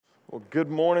Well, good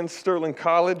morning, Sterling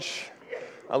College.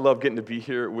 I love getting to be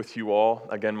here with you all.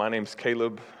 Again, my name's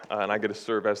Caleb, and I get to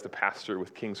serve as the pastor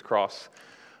with King's Cross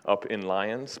up in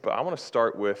Lyons. But I want to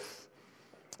start with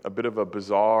a bit of a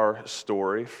bizarre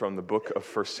story from the book of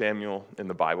 1 Samuel in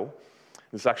the Bible.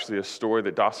 This is actually a story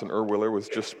that Dawson Erwiller was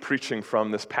just preaching from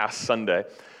this past Sunday.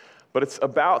 But it's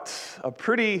about a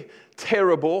pretty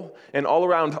terrible and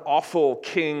all-around awful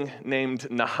king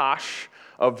named Nahash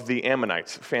of the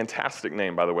Ammonites. Fantastic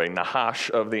name, by the way, Nahash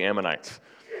of the Ammonites.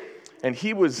 And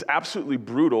he was absolutely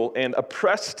brutal and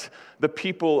oppressed the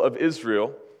people of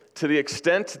Israel to the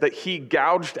extent that he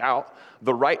gouged out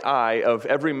the right eye of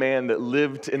every man that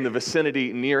lived in the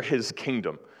vicinity near his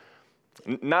kingdom.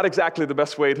 Not exactly the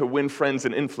best way to win friends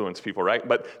and influence people, right?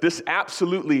 But this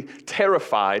absolutely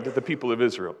terrified the people of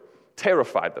Israel.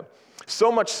 Terrified them.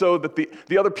 So much so that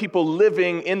the other people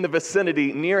living in the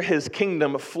vicinity near his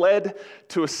kingdom fled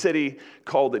to a city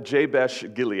called Jabesh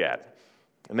Gilead.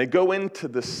 And they go into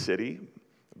the city,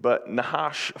 but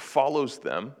Nahash follows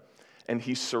them, and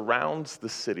he surrounds the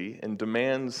city and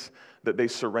demands that they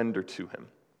surrender to him.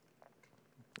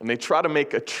 And they try to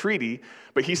make a treaty,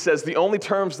 but he says the only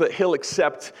terms that he'll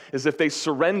accept is if they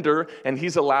surrender, and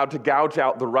he's allowed to gouge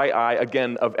out the right eye,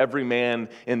 again, of every man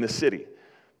in the city.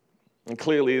 And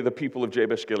clearly, the people of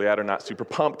Jabesh Gilead are not super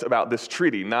pumped about this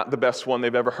treaty, not the best one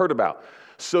they've ever heard about.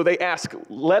 So they ask,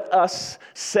 let us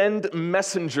send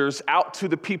messengers out to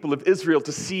the people of Israel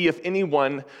to see if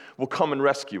anyone will come and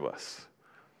rescue us.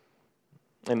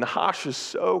 And Nahash is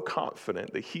so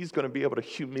confident that he's going to be able to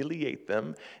humiliate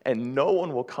them and no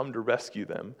one will come to rescue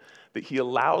them, that he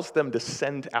allows them to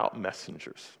send out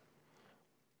messengers.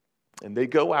 And they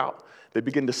go out, they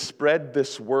begin to spread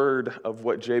this word of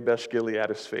what Jabesh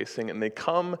Gilead is facing, and they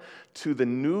come to the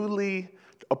newly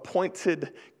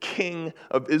appointed king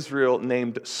of Israel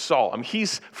named Saul. I mean,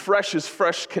 he's fresh as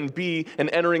fresh can be and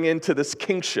entering into this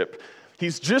kingship.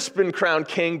 He's just been crowned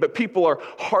king, but people are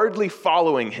hardly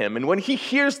following him. And when he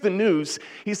hears the news,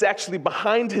 he's actually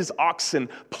behind his oxen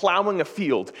plowing a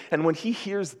field. And when he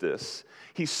hears this,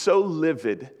 he's so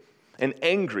livid and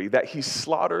angry that he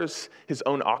slaughters his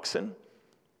own oxen,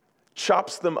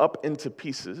 chops them up into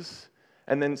pieces,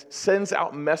 and then sends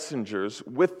out messengers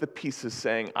with the pieces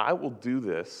saying, I will do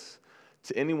this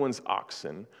to anyone's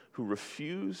oxen who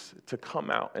refuse to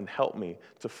come out and help me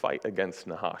to fight against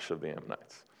Nahash of the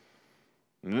Ammonites.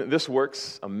 And this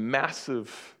works. A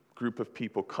massive group of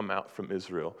people come out from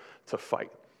Israel to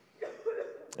fight.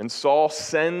 And Saul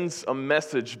sends a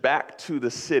message back to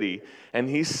the city, and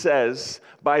he says,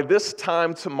 by this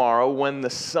time tomorrow, when the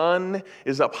sun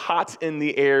is up hot in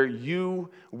the air, you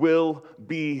will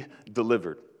be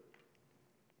delivered.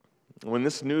 When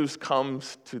this news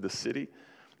comes to the city,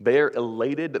 they're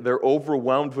elated, they're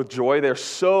overwhelmed with joy, they're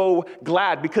so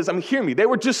glad because, hear me, they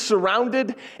were just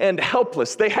surrounded and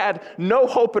helpless. They had no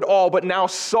hope at all, but now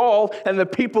Saul and the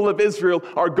people of Israel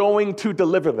are going to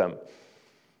deliver them.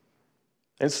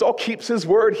 And Saul keeps his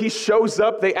word. He shows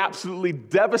up. They absolutely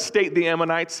devastate the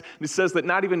Ammonites. And it says that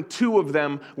not even two of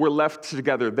them were left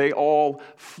together. They all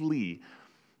flee.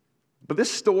 But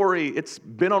this story, it's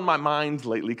been on my mind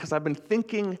lately because I've been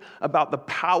thinking about the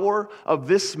power of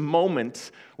this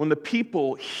moment when the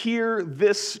people hear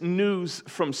this news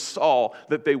from Saul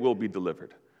that they will be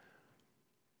delivered.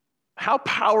 How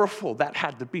powerful that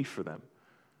had to be for them.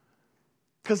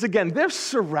 Because again, they're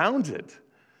surrounded.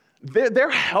 They're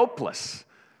helpless.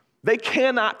 They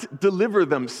cannot deliver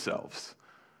themselves.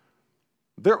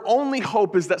 Their only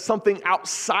hope is that something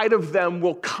outside of them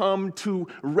will come to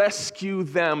rescue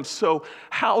them. So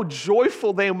how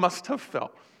joyful they must have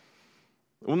felt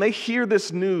when they hear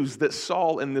this news that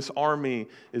Saul and this army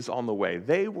is on the way.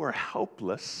 They were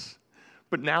helpless,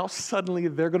 but now suddenly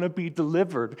they're going to be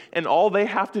delivered. And all they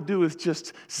have to do is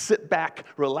just sit back,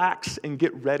 relax, and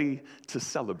get ready to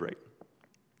celebrate.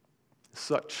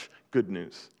 Such good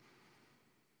news.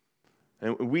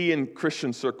 And we in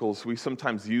Christian circles, we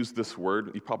sometimes use this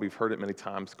word, you probably have heard it many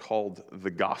times, called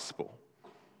the gospel.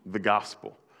 The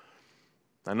gospel.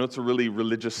 I know it's a really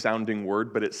religious sounding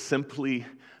word, but it simply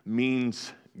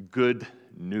means good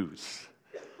news.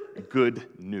 Good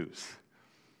news.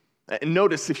 And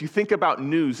notice, if you think about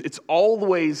news, it's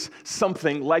always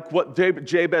something like what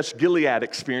Jabesh Gilead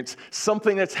experienced,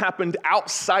 something that's happened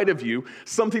outside of you,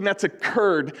 something that's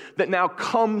occurred that now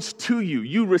comes to you.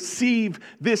 You receive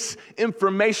this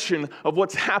information of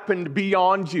what's happened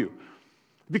beyond you.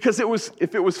 Because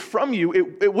if it was from you,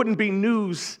 it wouldn't be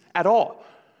news at all.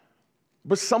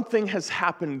 But something has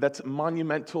happened that's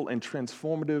monumental and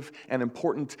transformative and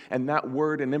important, and that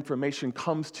word and information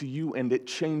comes to you and it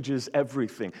changes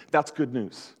everything. That's good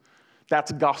news.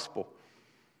 That's gospel.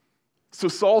 So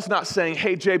Saul's not saying,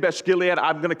 hey, Jabesh Gilead,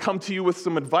 I'm going to come to you with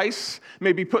some advice,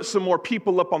 maybe put some more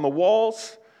people up on the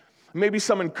walls, maybe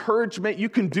some encouragement. You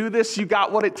can do this. You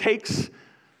got what it takes.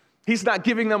 He's not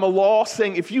giving them a law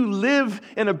saying, if you live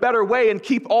in a better way and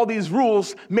keep all these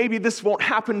rules, maybe this won't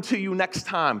happen to you next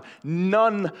time.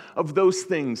 None of those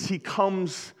things. He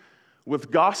comes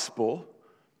with gospel,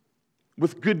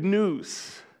 with good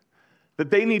news,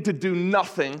 that they need to do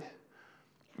nothing,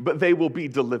 but they will be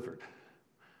delivered.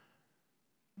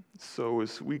 So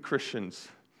as we Christians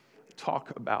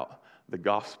talk about the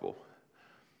gospel,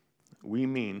 we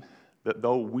mean that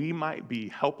though we might be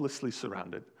helplessly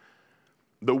surrounded,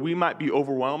 though we might be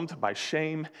overwhelmed by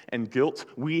shame and guilt,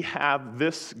 we have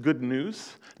this good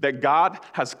news that God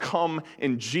has come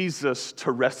in Jesus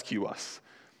to rescue us,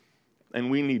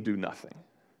 and we need do nothing.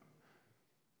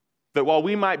 That while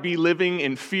we might be living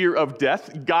in fear of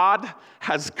death, God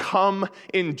has come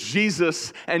in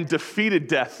Jesus and defeated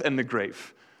death and the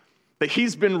grave. That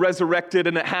he's been resurrected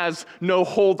and it has no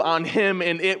hold on him,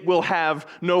 and it will have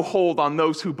no hold on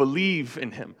those who believe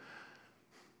in him.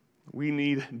 We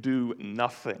need do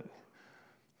nothing.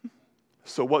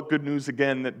 So what good news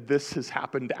again that this has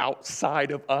happened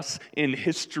outside of us in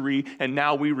history, and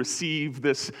now we receive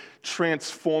this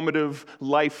transformative,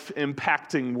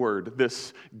 life-impacting word,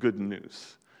 this good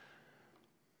news.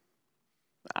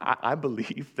 I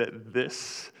believe that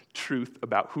this truth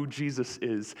about who Jesus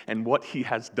is and what he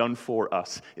has done for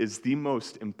us is the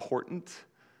most important,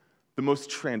 the most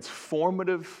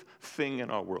transformative thing in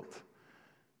our world.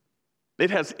 It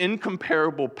has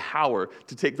incomparable power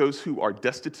to take those who are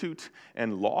destitute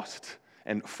and lost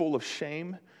and full of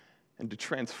shame and to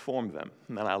transform them.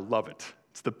 And I love it.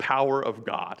 It's the power of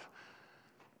God.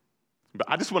 But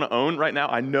I just want to own right now,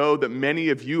 I know that many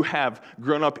of you have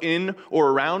grown up in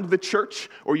or around the church,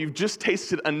 or you've just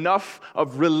tasted enough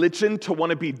of religion to want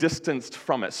to be distanced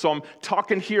from it. So I'm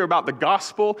talking here about the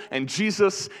gospel and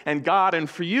Jesus and God, and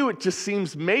for you it just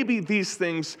seems maybe these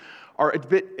things are a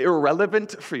bit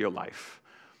irrelevant for your life,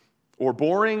 or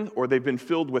boring, or they've been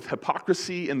filled with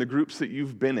hypocrisy in the groups that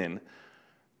you've been in.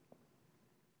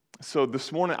 So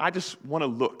this morning, I just want to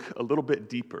look a little bit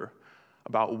deeper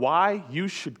about why you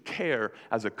should care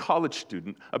as a college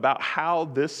student about how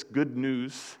this good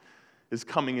news is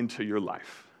coming into your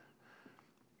life.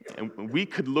 And we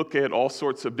could look at all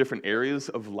sorts of different areas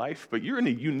of life, but you're in a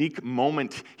unique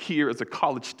moment here as a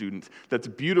college student that's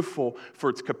beautiful for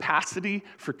its capacity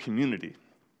for community.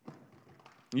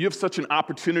 You have such an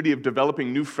opportunity of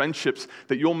developing new friendships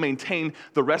that you'll maintain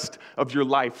the rest of your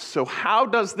life. So how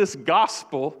does this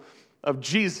gospel of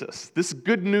Jesus, this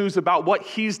good news about what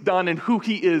he's done and who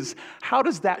he is, how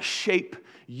does that shape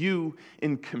you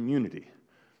in community?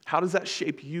 How does that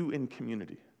shape you in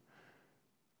community?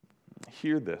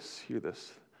 Hear this.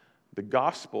 The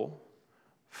gospel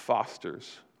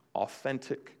fosters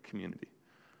authentic community.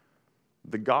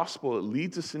 The gospel, it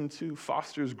leads us into,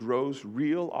 fosters, grows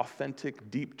real, authentic,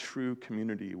 deep, true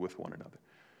community with one another.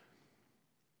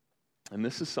 And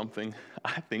this is something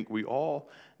I think we all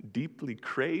deeply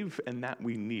crave and that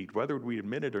we need. Whether we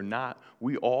admit it or not,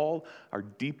 we all are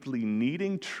deeply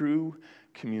needing true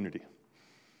community.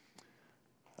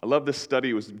 I love this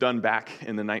study. It was done back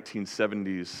in the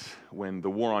 1970s when the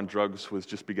war on drugs was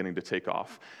just beginning to take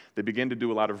off. They began to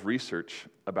do a lot of research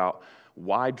about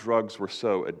why drugs were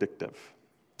so addictive.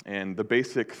 And the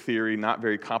basic theory, not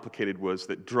very complicated, was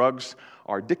that drugs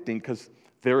are addicting because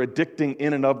they're addicting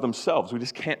in and of themselves. We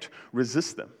just can't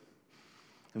resist them.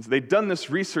 And so they'd done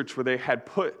this research where they had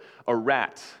put a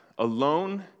rat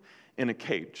alone in a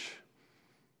cage.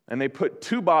 And they put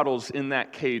 2 bottles in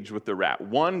that cage with the rat.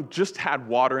 One just had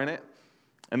water in it,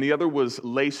 and the other was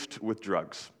laced with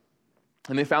drugs.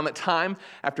 And they found that time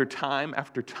after time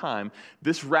after time,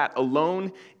 this rat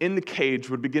alone in the cage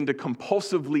would begin to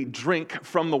compulsively drink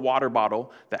from the water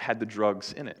bottle that had the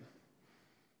drugs in it.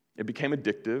 It became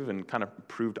addictive and kind of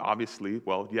proved obviously,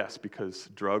 well, yes, because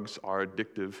drugs are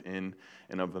addictive in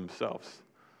and of themselves.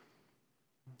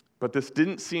 But this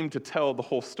didn't seem to tell the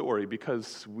whole story,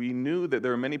 because we knew that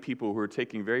there were many people who were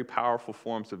taking very powerful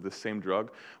forms of this same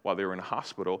drug while they were in a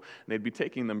hospital, and they'd be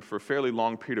taking them for a fairly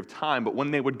long period of time, but when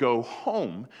they would go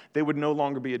home, they would no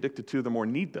longer be addicted to them or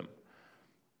need them.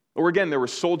 Or again, there were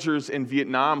soldiers in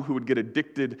Vietnam who would get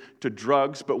addicted to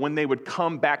drugs, but when they would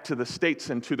come back to the States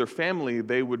and to their family,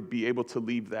 they would be able to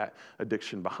leave that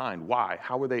addiction behind. Why?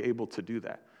 How were they able to do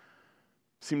that?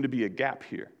 Seemed to be a gap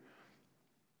here.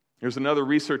 There's another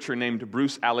researcher named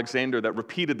Bruce Alexander that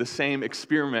repeated the same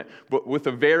experiment, but with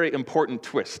a very important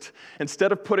twist.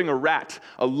 Instead of putting a rat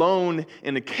alone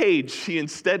in a cage, he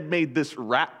instead made this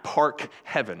rat park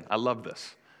heaven. I love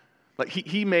this. Like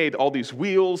he made all these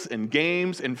wheels and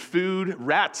games and food.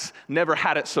 Rats never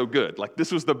had it so good. Like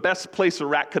this was the best place a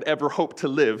rat could ever hope to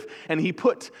live. And he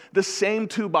put the same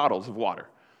 2 bottles of water.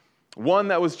 One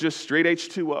that was just straight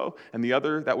H2O and the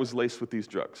other that was laced with these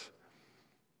drugs.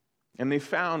 And they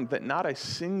found that not a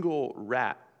single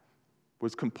rat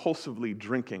was compulsively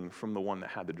drinking from the one that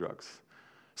had the drugs.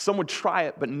 Some would try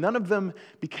it, but none of them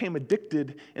became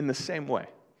addicted in the same way.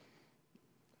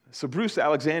 So Bruce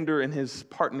Alexander and his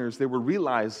partners, they were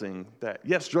realizing that,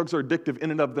 yes, drugs are addictive in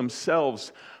and of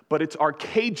themselves, but it's our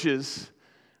cages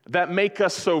that make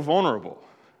us so vulnerable.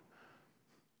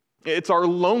 It's our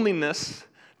loneliness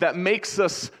that makes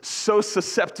us so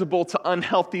susceptible to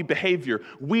unhealthy behavior.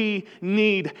 We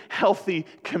need healthy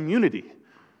community.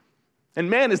 And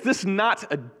man, is this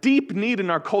not a deep need in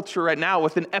our culture right now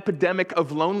with an epidemic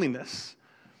of loneliness?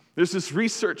 There's this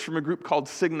research from a group called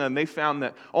Cigna, and they found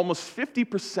that almost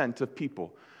 50% of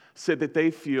people said that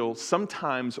they feel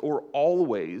sometimes or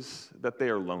always that they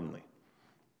are lonely.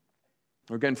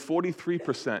 Or again,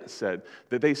 43% said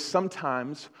that they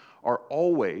sometimes or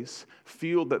always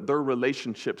feel that their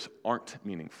relationships aren't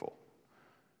meaningful.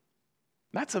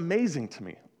 That's amazing to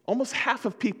me. Almost half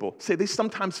of people say they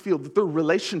sometimes feel that their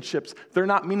relationships, they're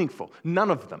not meaningful.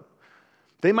 None of them.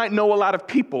 They might know a lot of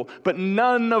people, but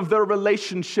none of their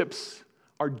relationships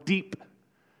are deep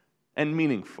and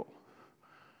meaningful.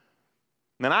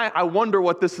 And I wonder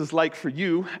what this is like for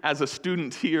you as a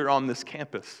student here on this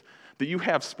campus, that you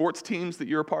have sports teams that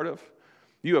you're a part of,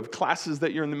 you have classes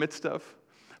that you're in the midst of,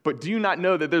 but do you not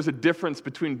know that there's a difference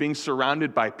between being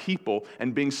surrounded by people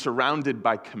and being surrounded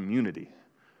by community?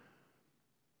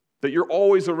 That you're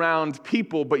always around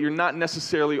people, but you're not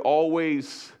necessarily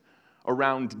always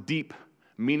around deep,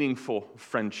 meaningful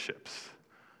friendships.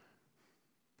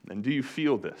 And do you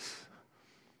feel this?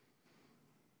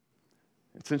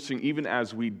 It's interesting, even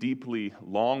as we deeply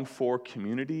long for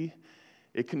community,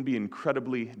 it can be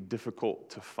incredibly difficult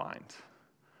to find.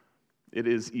 It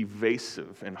is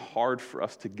evasive and hard for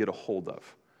us to get a hold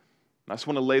of. I just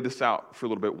want to lay this out for a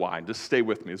little bit why. Just stay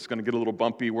with me. It's going to get a little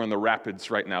bumpy. We're in the rapids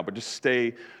right now, but just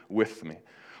stay with me.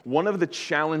 One of the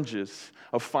challenges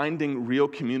of finding real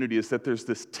community is that there's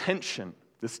this tension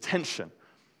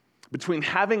between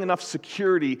having enough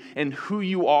security in who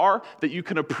you are that you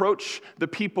can approach the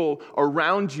people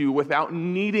around you without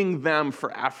needing them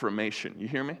for affirmation. You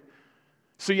hear me?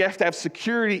 So you have to have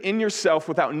security in yourself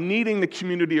without needing the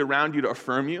community around you to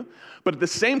affirm you. But at the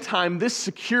same time, this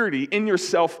security in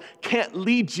yourself can't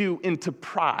lead you into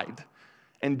pride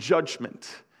and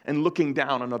judgment and looking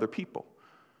down on other people.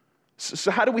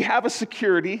 So how do we have a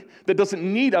security that doesn't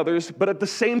need others, but at the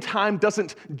same time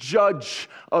doesn't judge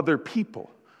other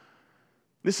people?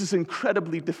 This is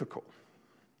incredibly difficult.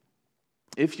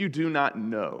 If you do not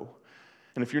know,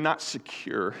 and if you're not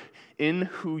secure in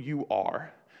who you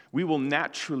are, we will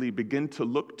naturally begin to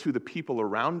look to the people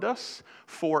around us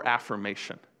for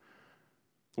affirmation.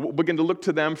 We'll begin to look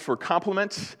to them for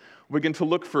compliments. We'll begin to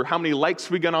look for how many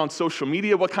likes we get on social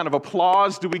media. What kind of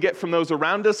applause do we get from those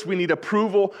around us? We need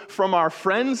approval from our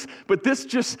friends. But this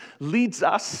just leads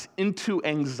us into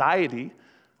anxiety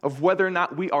of whether or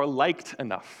not we are liked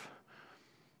enough.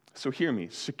 So hear me.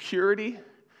 Security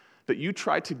that you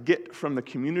try to get from the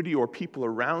community or people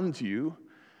around you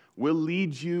will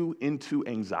lead you into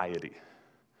anxiety.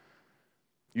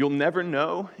 You'll never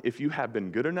know if you have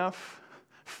been good enough,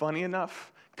 funny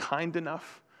enough, kind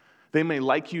enough. They may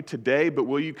like you today, but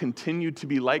will you continue to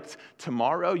be liked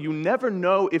tomorrow? You never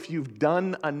know if you've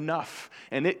done enough,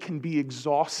 and it can be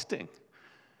exhausting.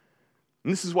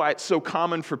 And this is why it's so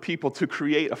common for people to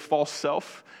create a false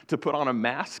self, to put on a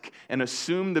mask, and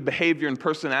assume the behavior and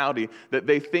personality that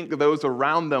they think those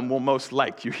around them will most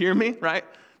like. You hear me, right?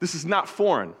 This is not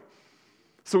foreign.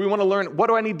 So we want to learn, what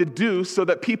do I need to do so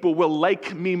that people will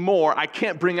like me more? I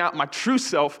can't bring out my true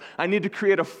self. I need to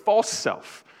create a false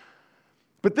self.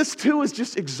 But this too is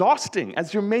just exhausting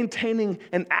as you're maintaining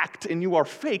an act and you are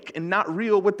fake and not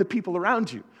real with the people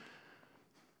around you.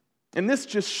 And this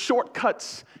just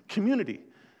shortcuts community.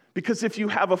 Because if you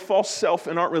have a false self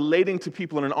and aren't relating to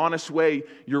people in an honest way,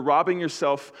 you're robbing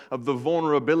yourself of the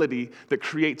vulnerability that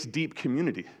creates deep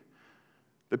community.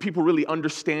 That people really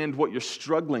understand what you're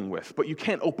struggling with, but you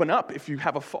can't open up if you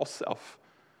have a false self.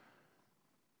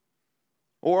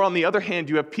 Or on the other hand,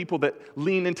 you have people that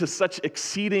lean into such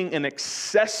exceeding and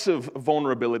excessive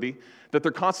vulnerability that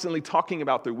they're constantly talking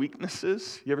about their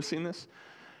weaknesses. You ever seen this?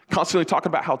 Constantly talking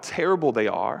about how terrible they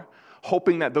are,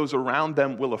 hoping that those around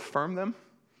them will affirm them,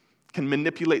 can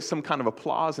manipulate some kind of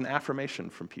applause and affirmation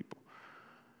from people.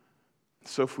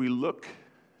 So if we look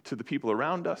to the people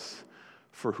around us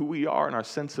for who we are and our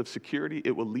sense of security,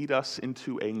 it will lead us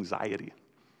into anxiety.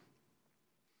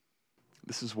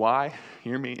 This is why,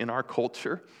 hear me, in our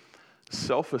culture,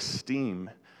 self-esteem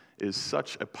is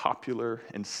such a popular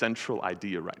and central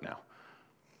idea right now.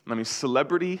 I mean,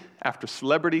 celebrity after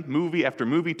celebrity, movie after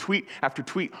movie, tweet after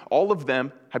tweet, all of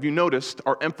them, have you noticed,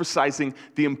 are emphasizing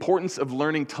the importance of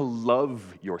learning to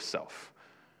love yourself.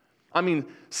 I mean,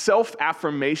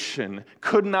 self-affirmation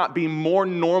could not be more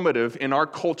normative in our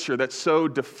culture that's so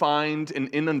defined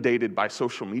and inundated by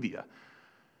social media.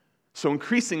 So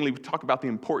increasingly, we talk about the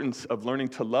importance of learning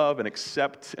to love and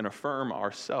accept and affirm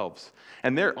ourselves.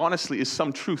 And there, honestly, is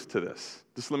some truth to this.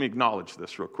 Just let me acknowledge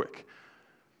this real quick.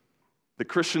 The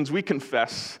Christians, we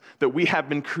confess that we have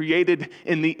been created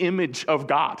in the image of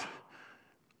God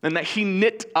and that He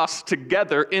knit us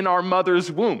together in our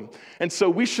mother's womb. And so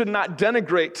we should not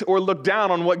denigrate or look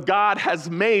down on what God has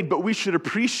made, but we should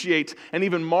appreciate and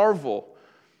even marvel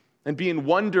and be in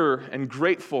wonder and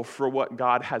grateful for what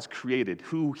God has created,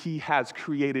 who He has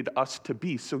created us to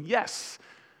be. So yes,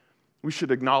 we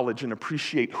should acknowledge and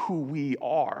appreciate who we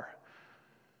are.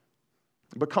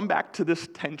 But come back to this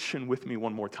tension with me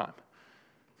one more time.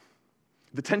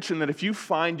 The tension that if you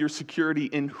find your security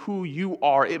in who you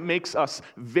are, it makes us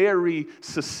very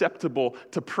susceptible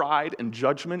to pride and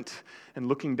judgment and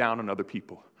looking down on other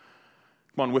people.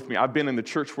 Come on with me. I've been in the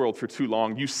church world for too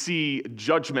long. You see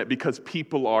judgment because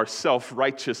people are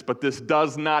self-righteous, but this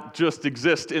does not just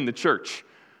exist in the church.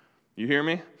 You hear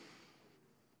me?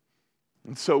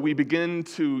 And so we begin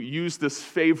to use this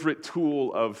favorite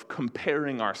tool of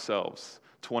comparing ourselves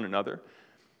to one another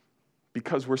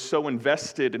because we're so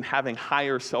invested in having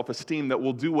higher self-esteem that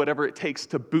we'll do whatever it takes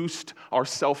to boost our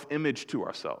self-image to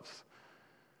ourselves.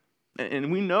 And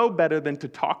we know better than to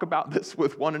talk about this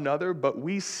with one another, but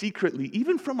we secretly,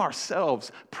 even from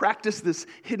ourselves, practice this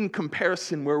hidden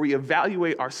comparison where we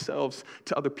evaluate ourselves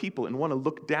to other people and want to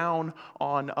look down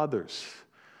on others.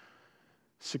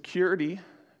 Security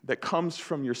that comes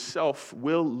from yourself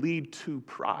will lead to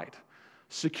pride.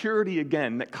 Security,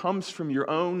 again, that comes from your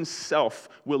own self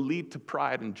will lead to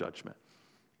pride and judgment.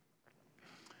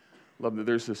 Love that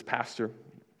there's this pastor.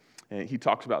 And he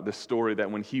talks about this story that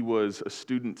when he was a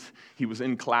student, he was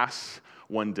in class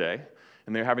one day,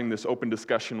 and they're having this open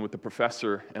discussion with the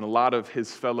professor, and a lot of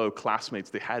his fellow classmates,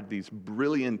 they had these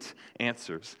brilliant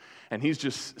answers, and he's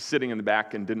just sitting in the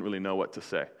back and didn't really know what to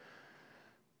say.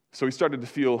 So he started to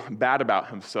feel bad about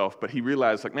himself, but he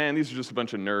realized, like, man, these are just a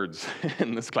bunch of nerds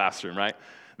in this classroom, right?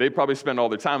 They probably spend all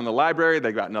their time in the library.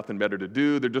 They got nothing better to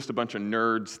do. They're just a bunch of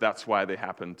nerds. That's why they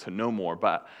happen to know more.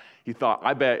 But he thought,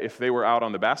 I bet if they were out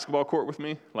on the basketball court with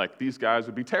me, like, these guys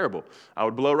would be terrible. I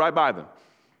would blow right by them.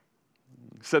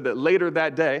 He said that later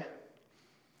that day,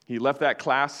 he left that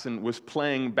class and was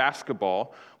playing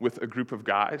basketball with a group of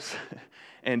guys,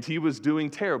 and he was doing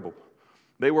terrible.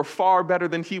 They were far better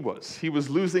than he was. He was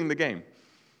losing the game.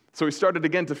 So he started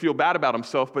again to feel bad about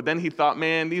himself, but then he thought,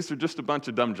 man, these are just a bunch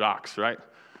of dumb jocks, right?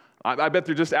 I bet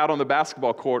they're just out on the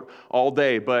basketball court all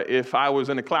day, but if I was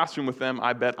in a classroom with them,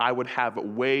 I bet I would have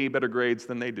way better grades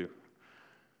than they do.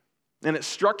 And it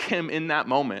struck him in that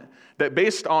moment that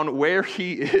based on where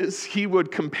he is, he would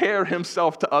compare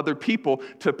himself to other people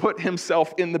to put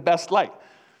himself in the best light.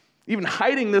 Even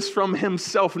hiding this from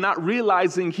himself, not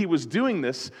realizing he was doing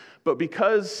this, but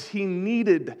because he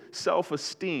needed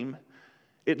self-esteem,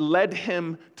 it led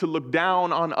him to look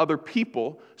down on other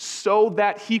people so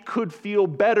that he could feel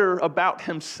better about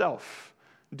himself.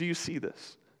 Do you see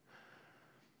this?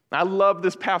 I love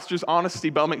this pastor's honesty,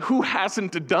 but I mean, who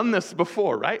hasn't done this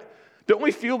before, right? Don't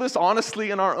we feel this honestly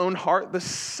in our own heart? The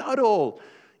subtle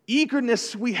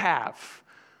eagerness we have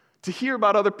to hear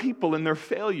about other people and their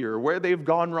failure, where they've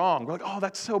gone wrong. We're like, oh,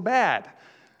 that's so bad.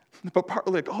 But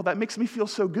partly like, oh, that makes me feel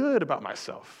so good about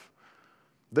myself.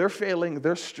 They're failing,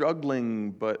 they're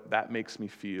struggling, but that makes me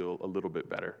feel a little bit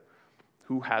better.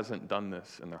 Who hasn't done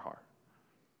this in their heart?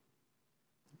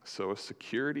 So a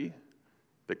security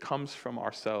that comes from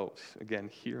ourselves, again,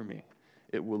 hear me,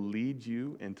 it will lead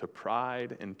you into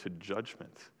pride, into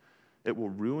judgment. It will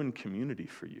ruin community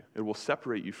for you. It will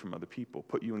separate you from other people,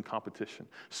 put you in competition.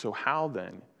 So how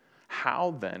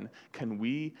then can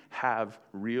we have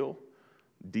real,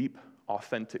 deep,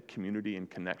 authentic community and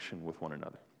connection with one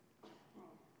another?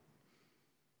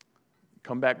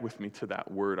 Come back with me to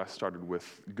that word I started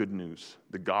with, good news,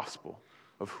 the gospel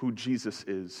of who Jesus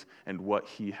is and what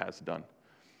he has done.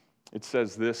 It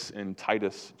says this in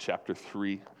Titus chapter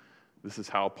 3. This is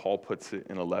how Paul puts it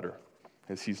in a letter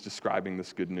as he's describing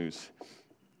this good news.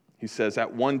 He says,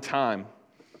 at one time,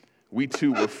 we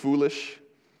too were foolish,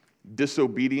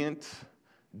 disobedient,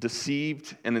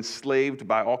 deceived, and enslaved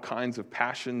by all kinds of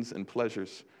passions and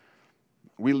pleasures.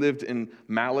 We lived in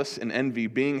malice and envy,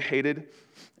 being hated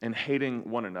and hating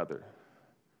one another.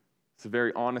 It's a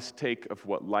very honest take of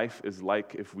what life is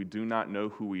like if we do not know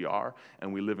who we are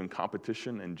and we live in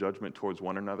competition and judgment towards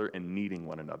one another and needing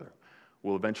one another.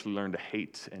 We'll eventually learn to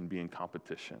hate and be in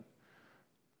competition.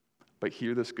 But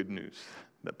hear this good news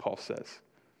that Paul says.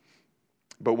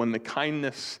 But when the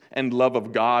kindness and love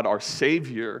of God, our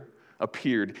Savior,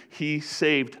 appeared, he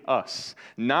saved us,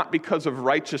 not because of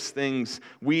righteous things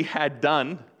we had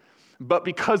done, but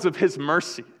because of his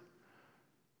mercy.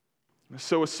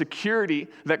 So a security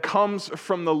that comes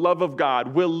from the love of God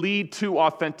will lead to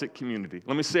authentic community.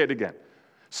 Let me say it again.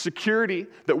 Security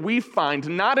that we find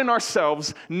not in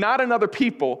ourselves, not in other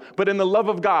people, but in the love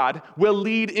of God will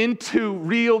lead into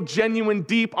real, genuine,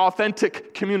 deep,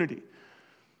 authentic community.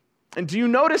 And do you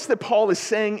notice that Paul is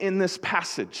saying in this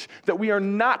passage that we are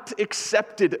not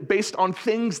accepted based on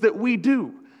things that we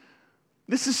do?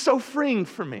 This is so freeing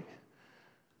for me.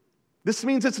 This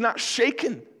means it's not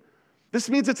shaken. This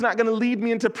means it's not going to lead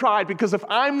me into pride, because if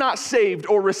I'm not saved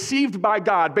or received by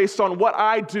God based on what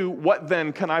I do, what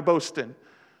then can I boast in?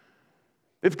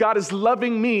 If God is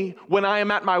loving me when I am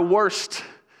at my worst,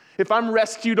 if I'm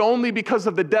rescued only because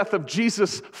of the death of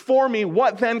Jesus for me,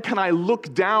 what then can I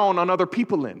look down on other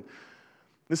people in?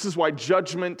 This is why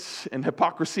judgment and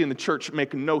hypocrisy in the church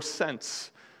make no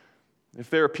sense. If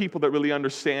there are people that really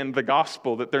understand the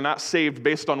gospel, that they're not saved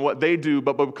based on what they do,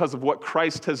 but because of what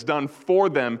Christ has done for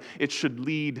them, it should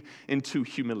lead into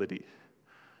humility.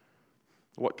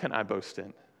 What can I boast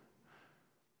in?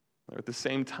 Or at the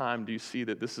same time, do you see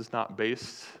that this is not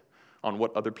based on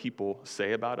what other people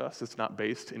say about us? It's not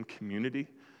based in community,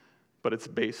 but it's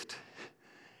based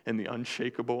in the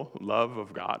unshakable love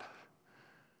of God.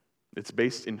 It's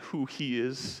based in who he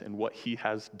is and what he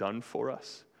has done for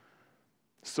us.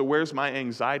 So where's my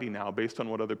anxiety now based on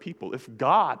what other people? If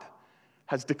God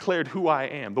has declared who I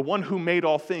am, the one who made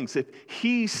all things, if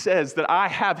he says that I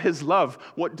have his love,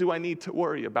 what do I need to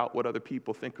worry about what other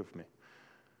people think of me?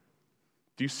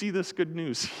 Do you see this good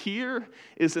news? Here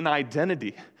is an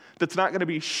identity that's not going to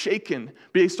be shaken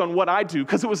based on what I do,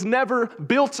 because it was never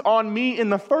built on me in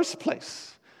the first place.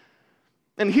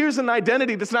 And here's an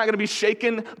identity that's not going to be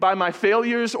shaken by my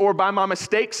failures or by my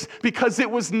mistakes, because it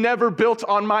was never built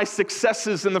on my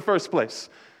successes in the first place.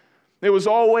 It was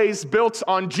always built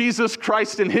on Jesus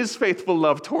Christ and his faithful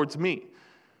love towards me.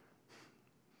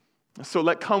 So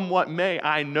let come what may,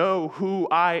 I know who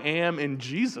I am in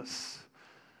Jesus,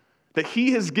 that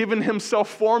he has given himself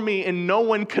for me and no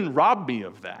one can rob me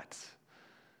of that.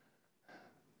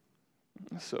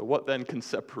 So what then can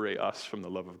separate us from the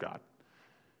love of God?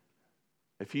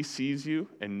 If he sees you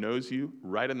and knows you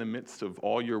right in the midst of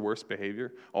all your worst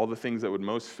behavior, all the things that would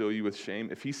most fill you with shame,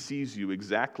 if he sees you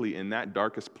exactly in that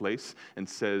darkest place and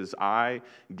says, I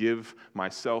give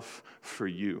myself for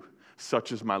you,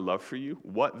 such is my love for you,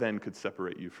 what then could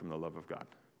separate you from the love of God?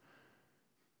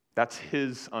 That's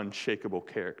his unshakable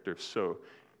character. So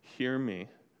hear me,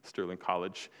 Sterling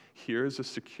College. Here's a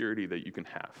security that you can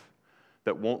have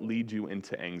that won't lead you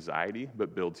into anxiety,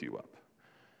 but builds you up.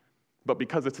 But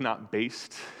because it's not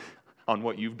based on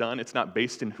what you've done, it's not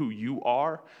based in who you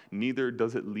are, neither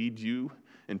does it lead you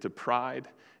into pride,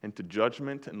 into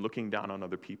judgment, and looking down on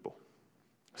other people.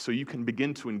 So you can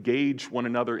begin to engage one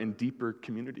another in deeper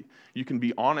community. You can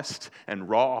be honest and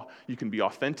raw. You can be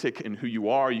authentic in who you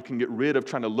are. You can get rid of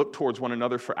trying to look towards one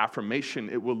another for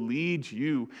affirmation. It will lead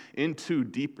you into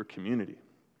deeper community.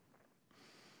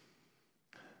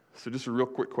 So just a real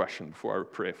quick question before I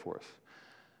pray for us.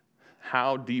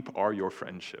 How deep are your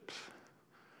friendships?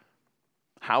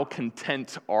 How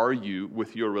content are you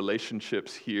with your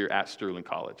relationships here at Sterling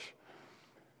College?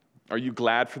 Are you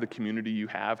glad for the community you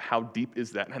have? How deep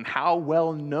is that? And how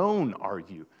well known are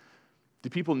you?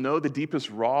 Do people know the deepest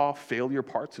raw failure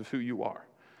parts of who you are?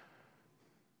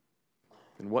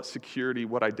 And what security,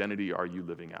 what identity are you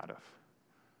living out of?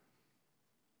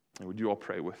 And would you all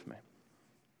pray with me?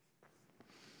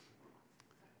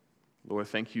 Lord,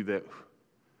 thank you that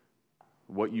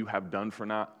what you have done for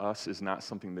us is not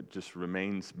something that just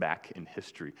remains back in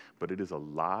history, but it is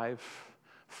alive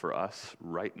for us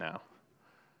right now.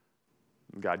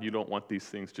 God, you don't want these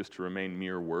things just to remain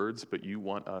mere words, but you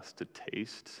want us to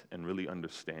taste and really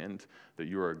understand that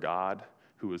you are a God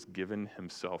who has given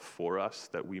himself for us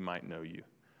that we might know you.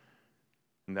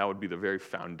 And that would be the very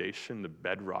foundation, the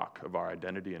bedrock of our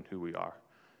identity and who we are.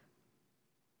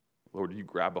 Lord, you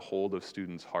grab a hold of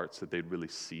students' hearts that they'd really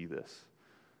see this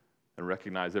and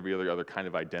recognize every other kind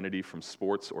of identity from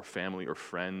sports or family or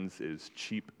friends is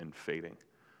cheap and fading.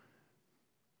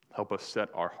 Help us set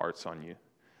our hearts on you.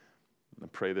 I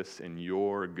pray this in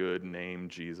your good name,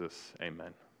 Jesus.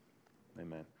 Amen.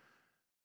 Amen.